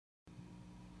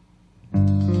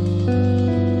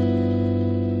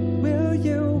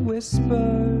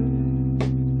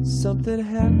something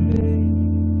happy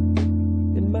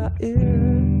in my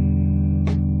ear.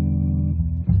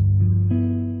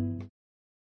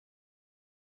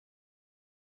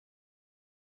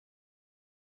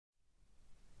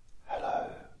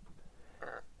 Hello,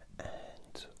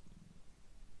 and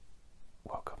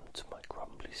welcome to my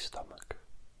grumbly stomach.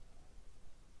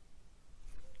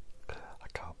 I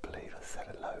can't believe I said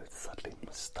hello and suddenly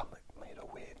my stomach made a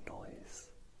weird noise.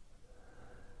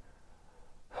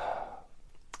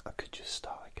 I could just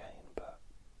start again, but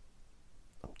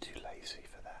I'm too lazy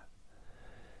for that,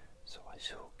 so I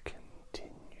shall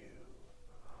continue.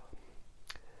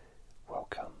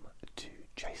 Welcome to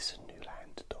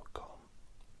jasonnewland.com.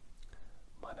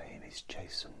 My name is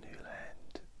Jason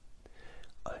Newland.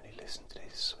 Only listen to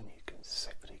this when you can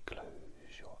safely close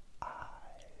your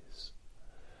eyes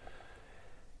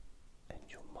and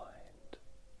your mind.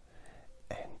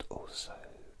 And also,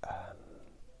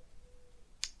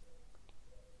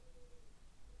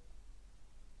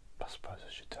 I suppose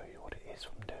I should tell you what it is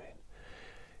I'm doing.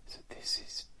 So this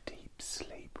is Deep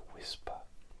Sleep Whisper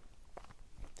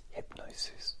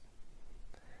Hypnosis.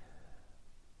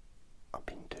 I've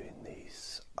been doing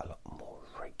these a lot more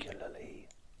regularly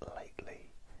lately,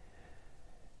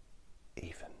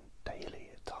 even daily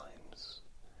at times.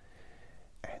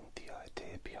 And the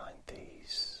idea behind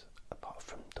these, apart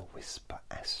from the whisper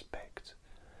aspect,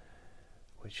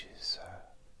 which is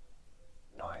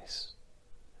nice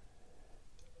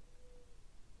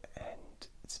and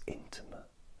it's intimate,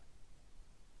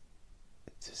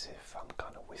 it's as if I'm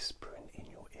kind of whispering in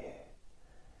your ear,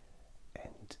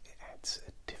 and it adds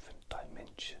a different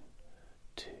dimension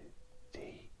to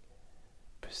the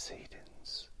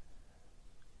proceedings.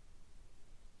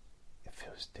 It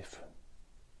feels different.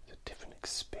 It's a different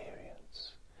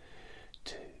experience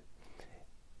to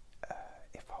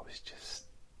if I was just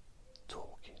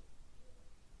talking.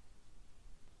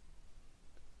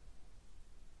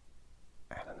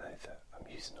 And I know that I'm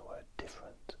using the word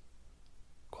different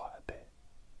quite a bit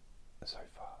so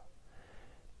far,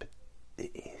 but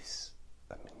it is,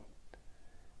 I mean,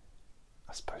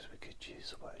 I suppose we could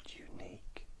use the word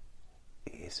unique.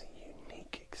 It is a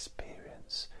unique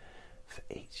experience for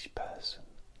each person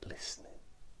listening,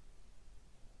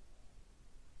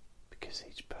 because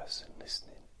each person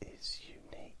listening is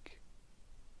unique.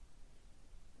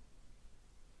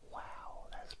 Wow,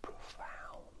 that's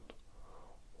profound.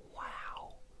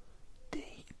 Wow,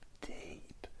 deep,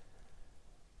 deep.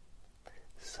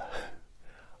 So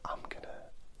I'm gonna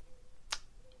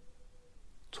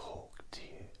talk to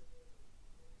you,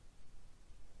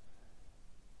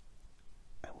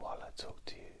 and while I talk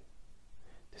to you,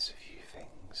 there's a few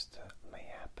things that may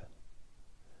happen.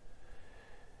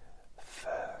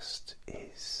 First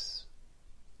is,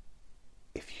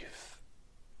 if you've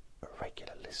a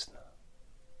regular listener,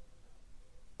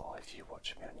 or if you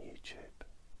watch me on YouTube,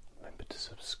 remember to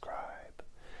subscribe.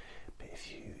 But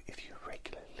if you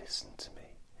regularly listen to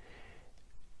me,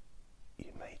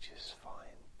 you may just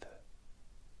find that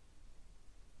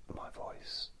my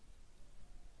voice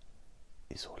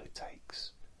is all it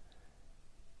takes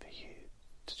for you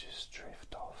to just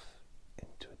drift off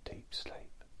into a deep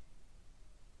sleep.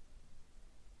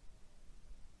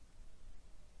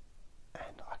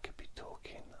 And I could be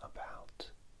talking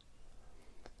about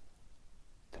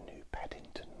the new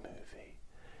Paddington movie,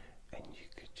 and you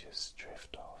could just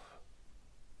drift off.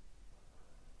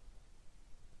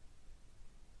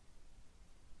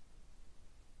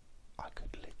 I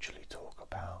could literally talk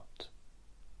about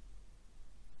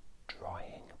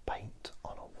drying paint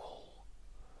on a wall,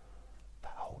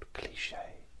 that old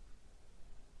cliche,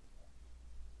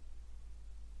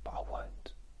 but I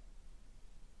won't,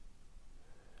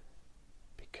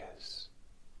 because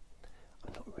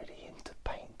I'm not really into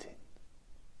painting.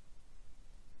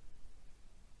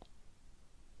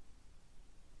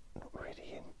 I'm not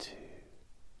really into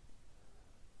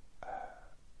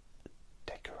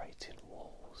decorating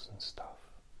walls and stuff.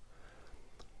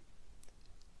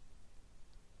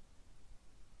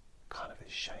 Kind of a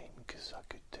shame, because I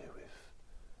could do with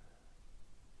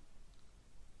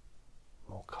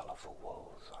more colourful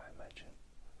walls, I imagine.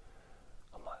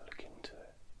 I might look into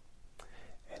it.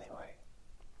 Anyway,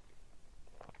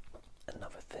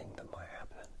 another thing that might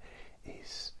happen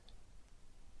is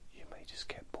you may just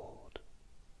get bored,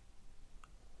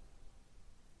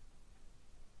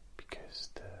 because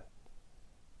the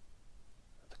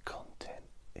content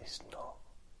is not,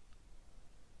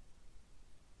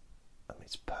 I mean,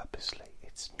 it's purposely,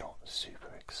 it's not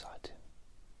super exciting.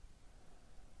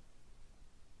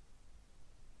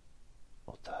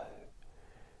 Although,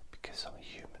 because I'm a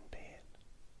human being,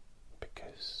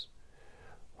 because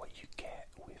what you get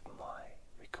with my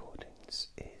recordings difference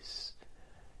is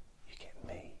you get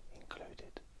me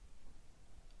included.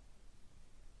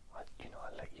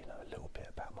 I let you know a little bit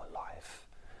about my life,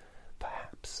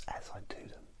 perhaps as I do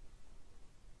them.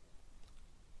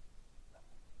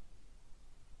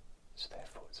 So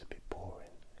therefore it's a bit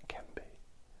boring, it can be,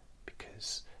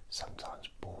 because sometimes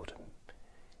boredom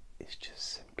is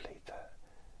just simply that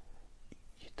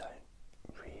you don't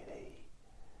really,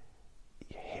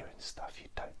 you're hearing stuff you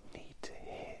don't need to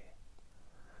hear.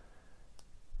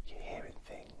 You're hearing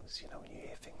things, when you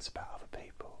hear things about other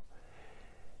people,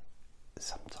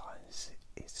 sometimes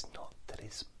it's not that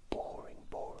it's boring,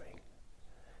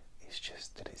 it's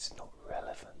just that it's not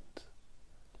relevant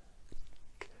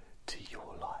to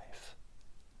your life.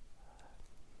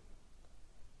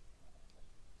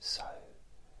 So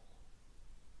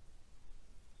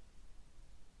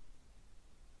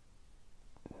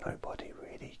nobody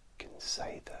really can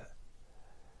say that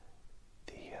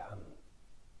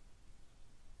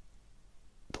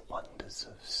the wonders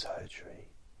of surgery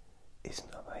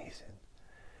isn't amazing.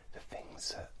 The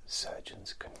things that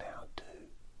surgeons can now do,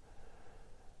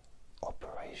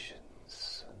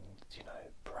 operations and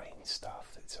brain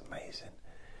stuff, it's amazing,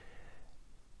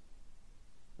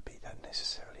 but you don't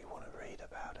necessarily want to read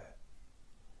about it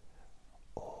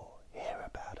or hear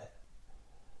about it.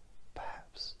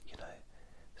 Perhaps,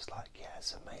 it's like, yeah,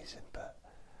 it's amazing, but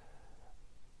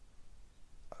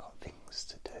I've got things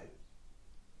to do.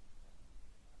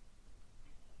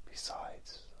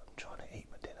 Besides, I'm trying to eat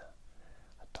my dinner.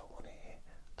 I don't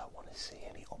want to see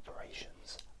any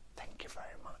operations. Thank you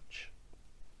very much.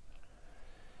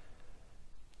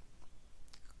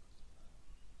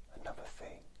 Another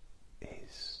thing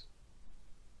is,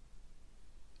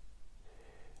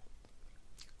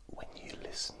 when you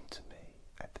listen to me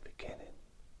at the beginning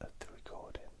of the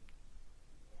recording,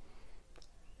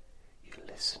 you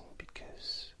listen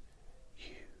because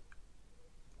you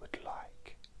would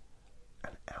like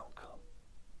an outcome.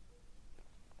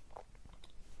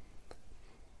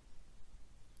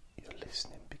 You're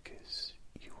listening because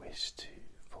you wish to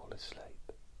fall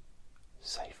asleep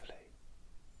safely.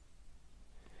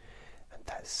 And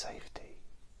that safety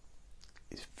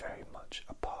is very much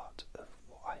a part of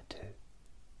what I do,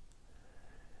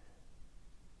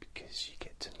 because you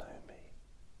get to know me.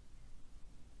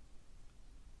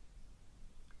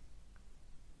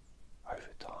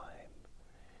 Over time,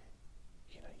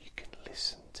 you can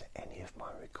listen to any of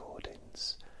my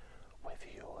recordings, whether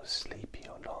you're sleepy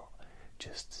or not,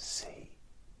 just to see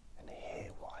and hear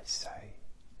what I say,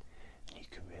 and you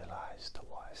can realise that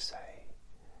what I say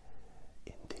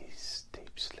in these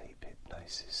deep sleep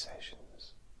hypnosis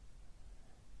sessions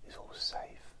is all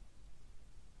safe.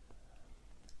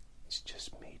 It's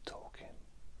just me talking.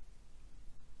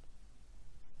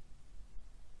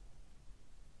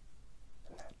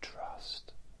 And that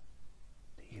trust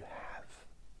that you have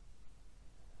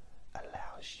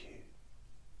allows you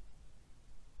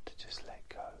to just let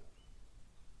go.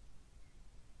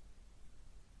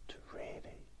 To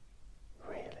really,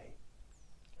 really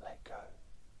let go.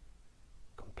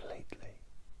 Completely.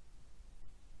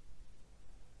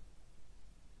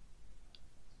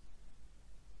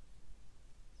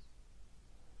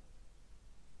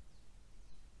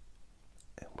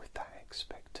 And with that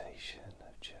expectation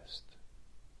of just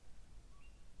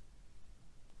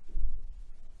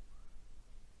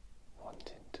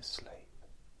wanting to sleep,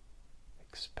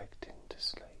 expecting to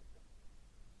sleep,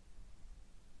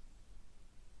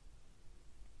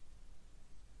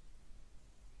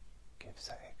 gives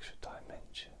that extra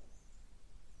dimension.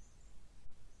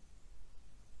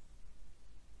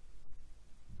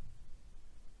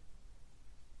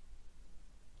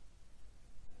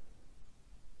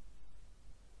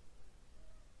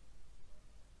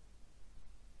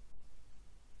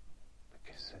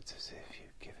 Because it's as if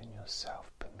you've given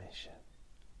yourself permission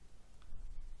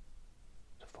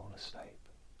to fall asleep,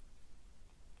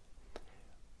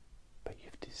 but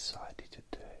you've decided to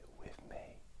do it with me.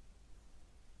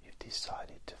 You've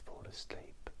decided to fall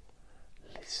asleep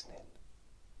listening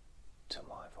to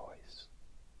my voice.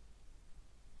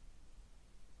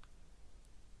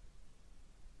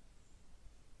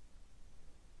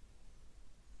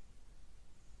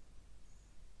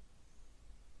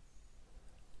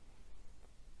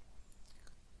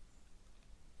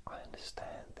 I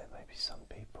understand there may be some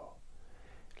people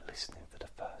listening for the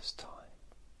first time,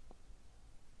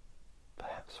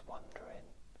 perhaps wondering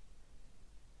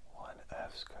what on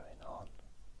earth's going on?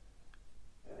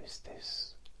 Who is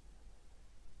this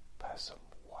person?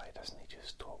 Why doesn't he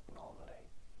just talk normally?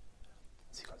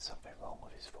 Has he got something wrong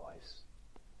with his voice?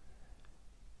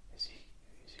 Has he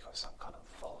got some kind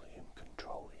of volume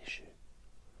control issue?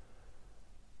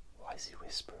 Why is he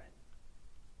whispering?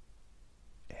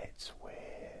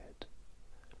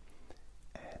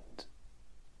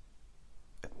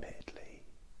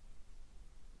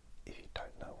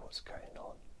 what's going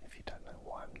on, if you don't know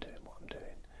why I'm doing what I'm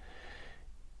doing,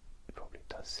 it probably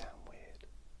does sound weird.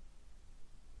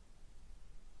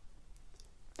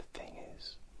 The thing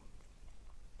is,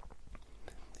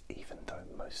 even though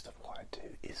most of what I do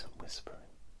isn't whispering,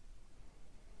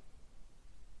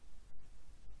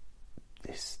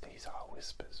 these are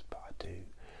whispers, but I do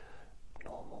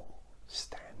normal,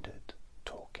 standard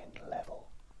talking level.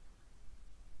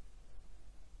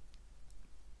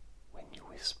 When you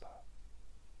whisper,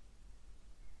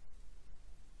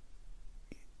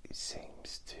 it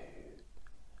seems to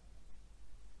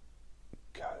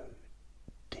go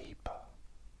deeper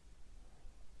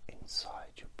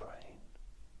inside your brain.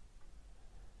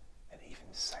 And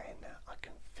even saying that, I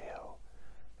can feel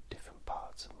different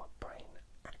parts of my brain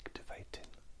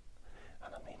activating.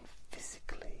 And I mean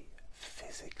physically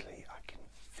I can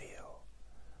feel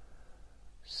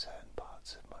certain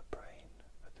parts of my brain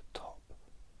at the top,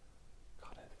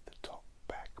 kind of the top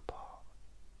back part,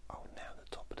 now the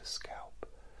top of the scalp.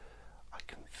 I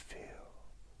can feel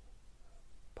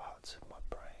parts of my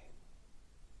brain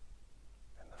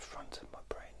and the front of my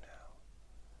brain now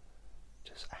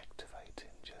just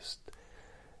activating, just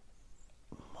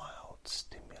mild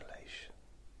stimulation.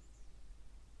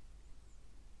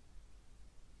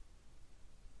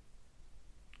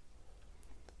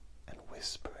 And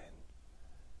whispering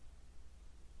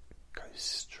goes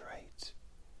straight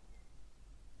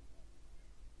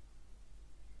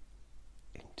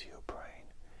into your brain,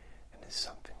 and there's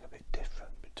something a bit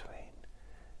different between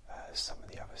some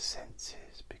of the other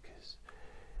senses, because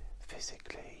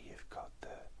physically you've got the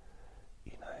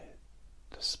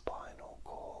spinal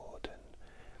cord, and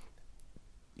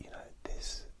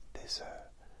there's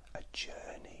a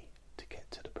journey to get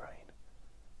to the brain.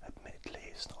 Admittedly,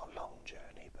 it's not a long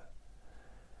journey,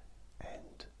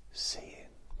 and seeing,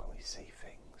 when we see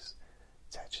things,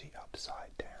 it's actually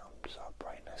upside down, so our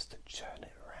brain has to turn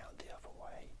it around the other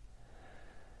way.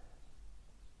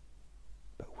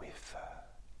 But with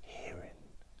hearing,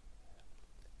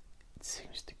 it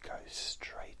seems to go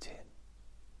straight in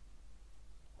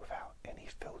without any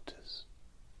filters.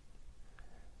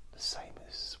 The same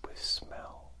as with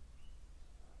smell.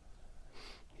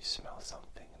 You smell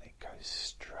something and it goes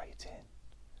straight in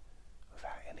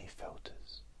without any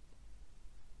filters.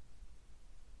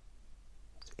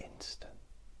 It's instant.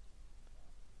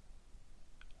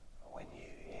 When you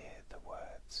hear the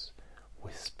words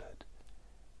whispered,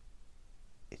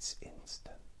 it's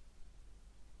instant.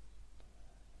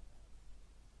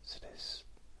 So there's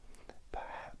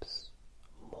perhaps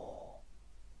more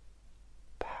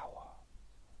power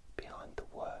behind the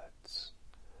words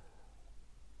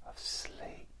of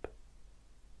sleep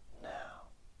now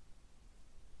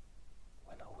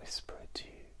when I whisper it to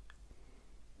you,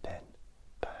 then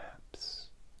perhaps,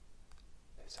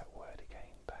 there's that word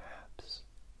again, perhaps,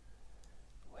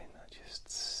 when I just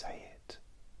say it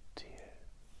to you.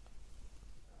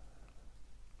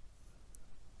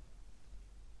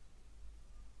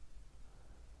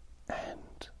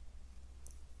 And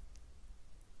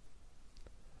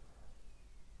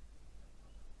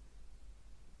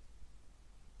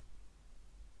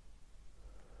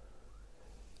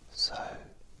so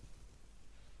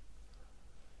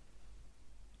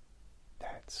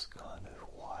that's kind of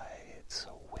why it's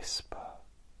a whisper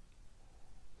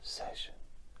session,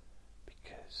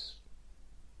 because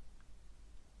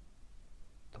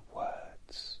the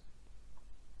words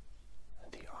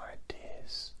and the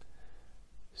ideas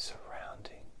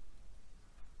surrounding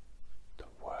the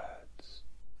words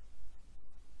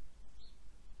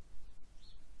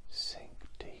sink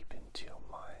deep into your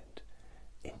mind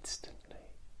instantly,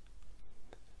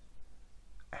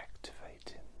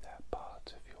 activating that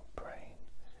part of your brain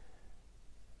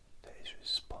that is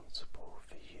responsible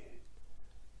for you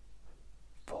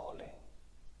falling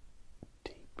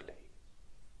deeply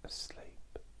asleep.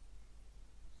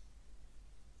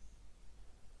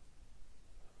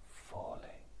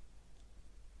 Falling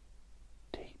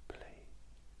deeply,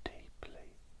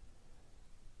 deeply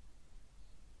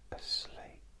asleep.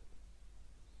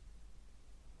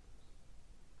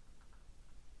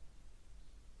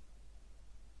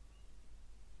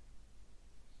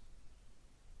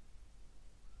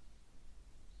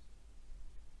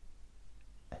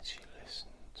 As you listen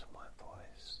to my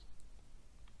voice,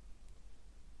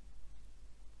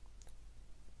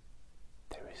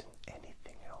 there isn't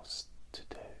anything else to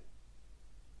do.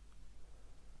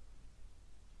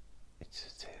 It's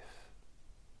as if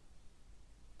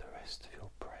the rest of your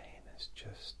brain has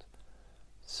just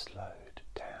slowed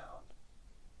down,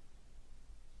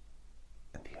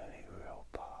 and the only real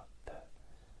part that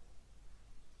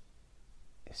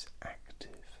is active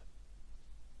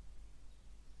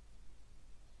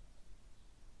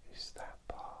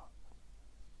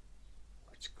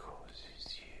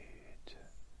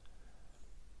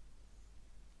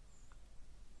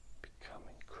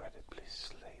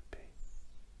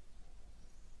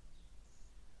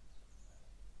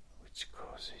which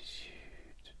causes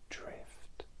you to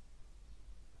drift,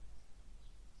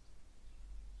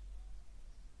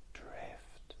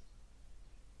 drift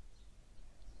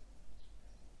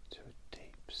to a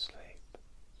deep sleep.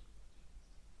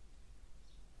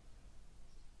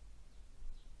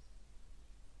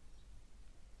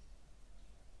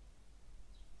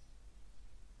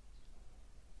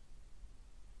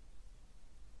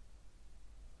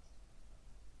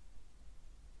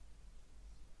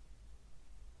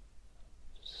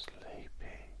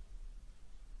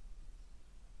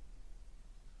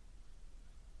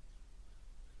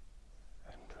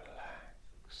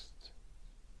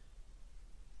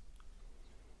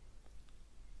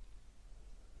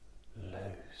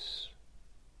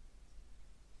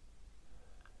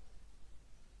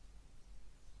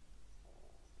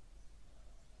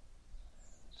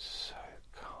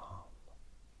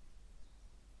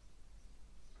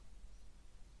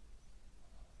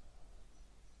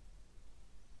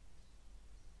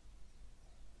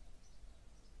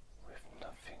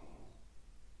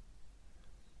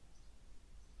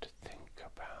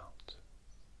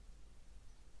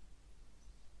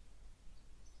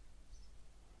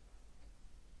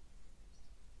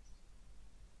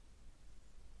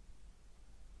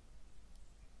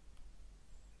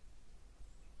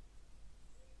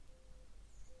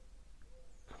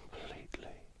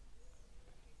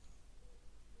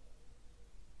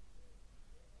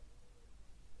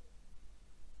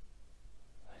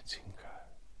 Letting